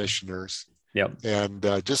the commissioners. Yep. And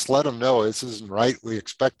just let them know this isn't right. We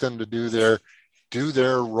expect them to do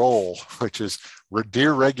their role, which is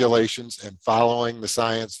deer regulations and following the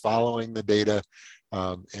science, following the data.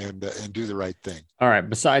 And do the right thing. All right.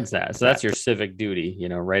 Besides that, so that's your civic duty,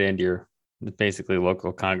 right into your basically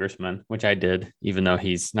local congressman, which I did, even though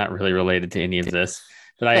he's not really related to any of this.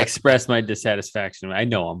 But I expressed my dissatisfaction. I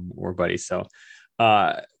know him. We're buddies. So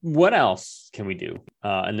what else can we do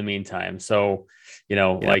in the meantime? So,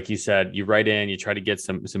 like you said, you write in, you try to get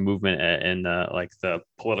some movement in the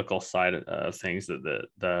political side of things.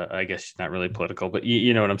 The I guess not really political, but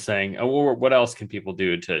you know what I'm saying. What else can people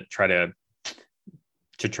do to try to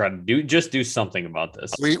do something about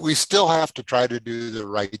this? We still have to try to do the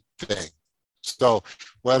right thing. So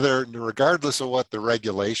regardless of what the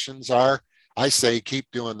regulations are, I say keep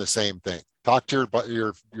doing the same thing. Talk to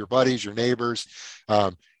your buddies, your neighbors,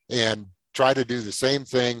 and try to do the same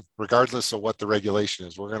thing regardless of what the regulation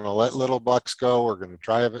is. We're going to let little bucks go. We're going to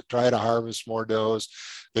try to harvest more does.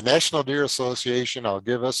 The National Deer Association, I'll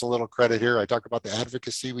give us a little credit here. I talk about the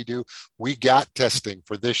advocacy we do. We got testing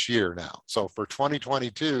for this year now. So for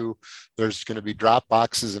 2022, there's going to be drop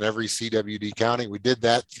boxes in every CWD county. We did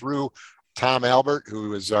that through Tom Albert,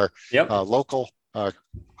 who is our local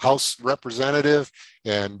House representative,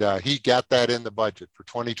 and he got that in the budget for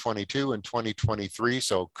 2022 and 2023.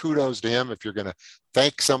 So kudos to him. If you're going to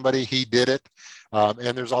thank somebody, he did it.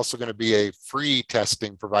 And there's also going to be a free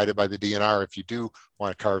testing provided by the DNR if you do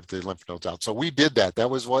want to carve the lymph nodes out. So we did that. That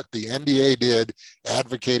was what the NDA did,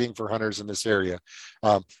 advocating for hunters in this area.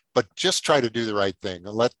 But just try to do the right thing.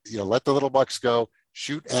 Let the little bucks go.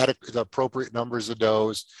 Shoot the appropriate numbers of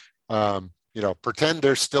does. Pretend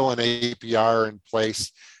there's still an APR in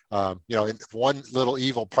place. And one little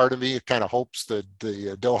evil part of me kind of hopes that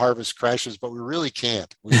the doe harvest crashes, but we really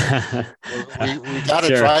can't. We got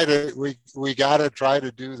to we got to try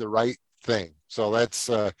to do the right thing. So that's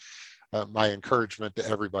my encouragement to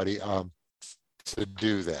everybody to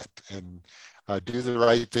do that and do the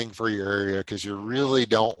right thing for your area, because you really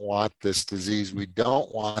don't want this disease. We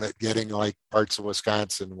don't want it getting like parts of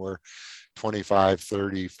Wisconsin where 25,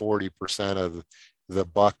 30, 40% of the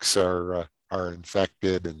bucks are are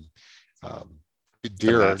infected, and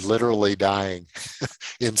deer are literally dying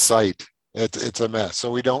in sight. It's a mess. So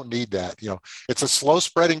we don't need that. It's a slow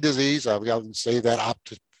spreading disease. I've got to say that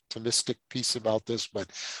optimistic piece about this, but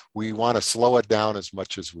we want to slow it down as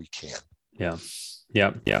much as we can. Yeah.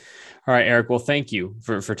 All right, Erik. Well, thank you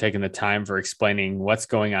for taking the time for explaining what's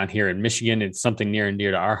going on here in Michigan. It's something near and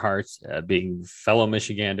dear to our hearts, being fellow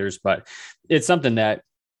Michiganders, but it's something that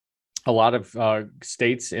a lot of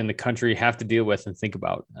states in the country have to deal with and think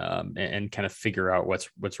about, and kind of figure out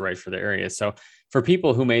what's right for their area. So for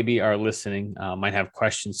people who maybe are listening, might have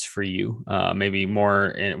questions for you, maybe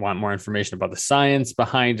want more information about the science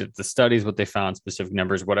behind it, the studies, what they found, specific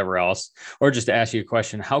numbers, whatever else, or just to ask you a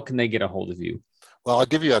question, how can they get a hold of you? Well, I'll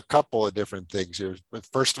give you a couple of different things here. But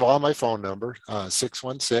first of all, my phone number,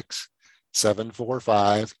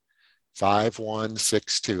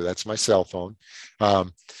 616-745-5162. That's my cell phone.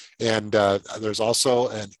 And there's also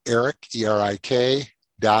an Erik, ERIK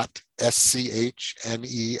 .SCHNELLE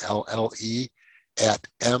at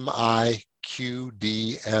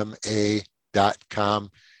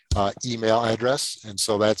miqdma.com email address. And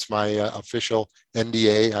so that's my official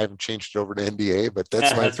NDA. I haven't changed it over to NDA, but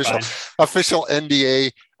that's my official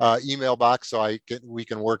NDA email box. So we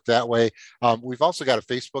can work that way. We've also got a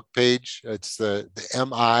Facebook page. It's the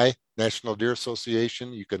MI National Deer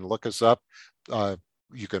Association. You can look us up.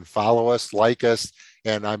 You can follow us, like us,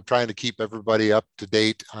 and I'm trying to keep everybody up to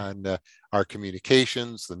date on our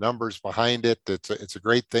communications, the numbers behind it. It's a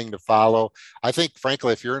great thing to follow. I think,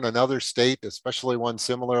 frankly, if you're in another state, especially one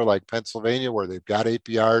similar like Pennsylvania, where they've got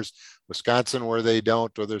APRs, Wisconsin, where they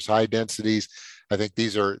don't, or there's high densities, I think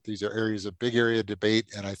these are areas of big area of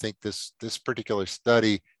debate, and I think this particular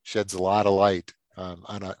study sheds a lot of light on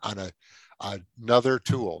another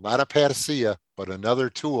tool, not a panacea, but another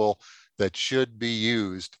tool that should be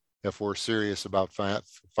used if we're serious about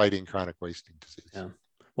fighting chronic wasting disease. Yeah.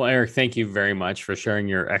 Well, Erik, thank you very much for sharing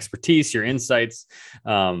your expertise, your insights,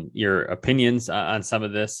 your opinions on some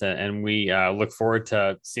of this. And we look forward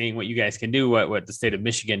to seeing what you guys can do, what the state of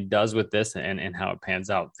Michigan does with this, and how it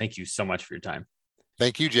pans out. Thank you so much for your time.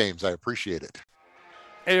 Thank you, James. I appreciate it.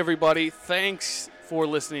 Hey, everybody. Thanks for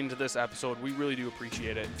listening to this episode. We really do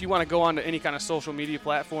appreciate it. If you want to go on to any kind of social media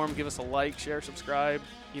platform, give us a like, share, subscribe.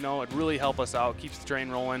 It'd really help us out, keeps the train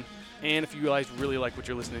rolling. And if you guys really like what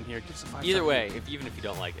you're listening here, give us a 5-star. Either way, even if you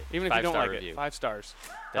don't like it. Even if you don't like it, 5 stars.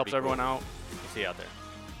 Helps everyone out. See you out there.